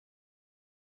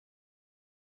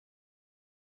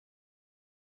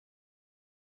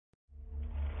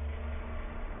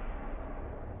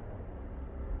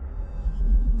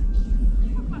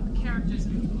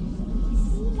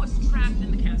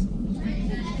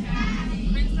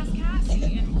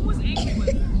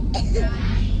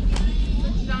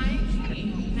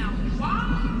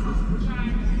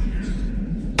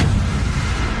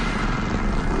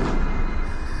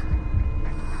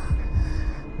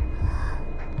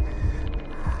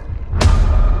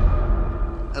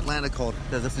Atlanta called.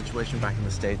 There's a situation back in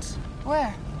the States.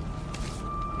 Where?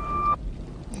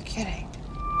 You're kidding.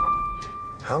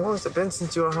 How long has it been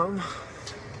since you were home?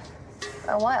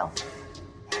 A while.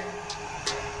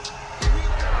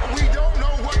 We don't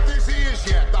know what this is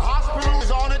yet. The hospital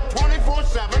is on it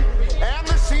 24/7, and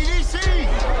the CDC.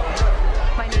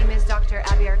 My name is Dr.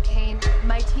 Abby Arcane.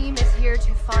 My team is here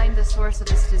to find the source of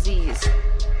this disease.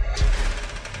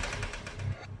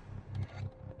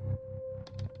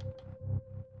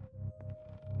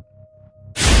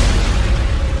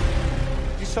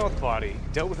 You saw the body.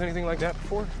 Dealt with anything like that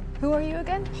before? Who are you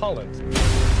again? Holland.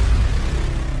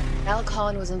 Al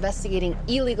Collin was investigating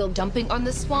illegal dumping on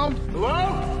the swamp.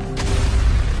 Hello?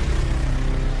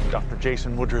 Dr.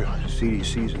 Jason Woodrew.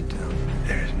 CDC's in town.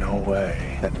 There's no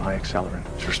way that my accelerant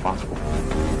is responsible.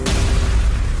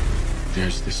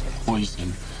 There's this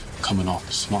poison coming off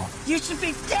the swamp. You should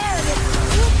be dead!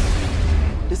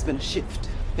 There's been a shift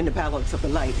in the balance of the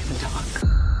light and the dark.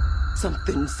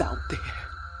 Something's out there.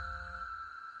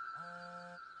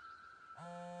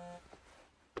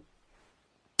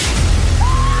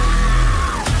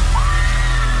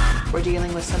 We're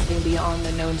dealing with something beyond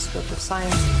the known scope of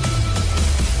science.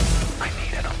 I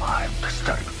need it alive to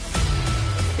study.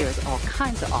 There's all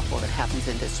kinds of awful that happens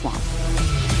in this swamp.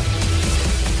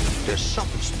 There's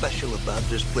something special about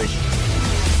this place.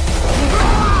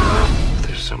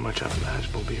 There's so much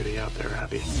unimaginable beauty out there,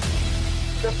 Abby.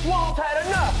 The swamp's had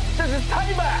enough! This is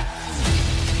payback!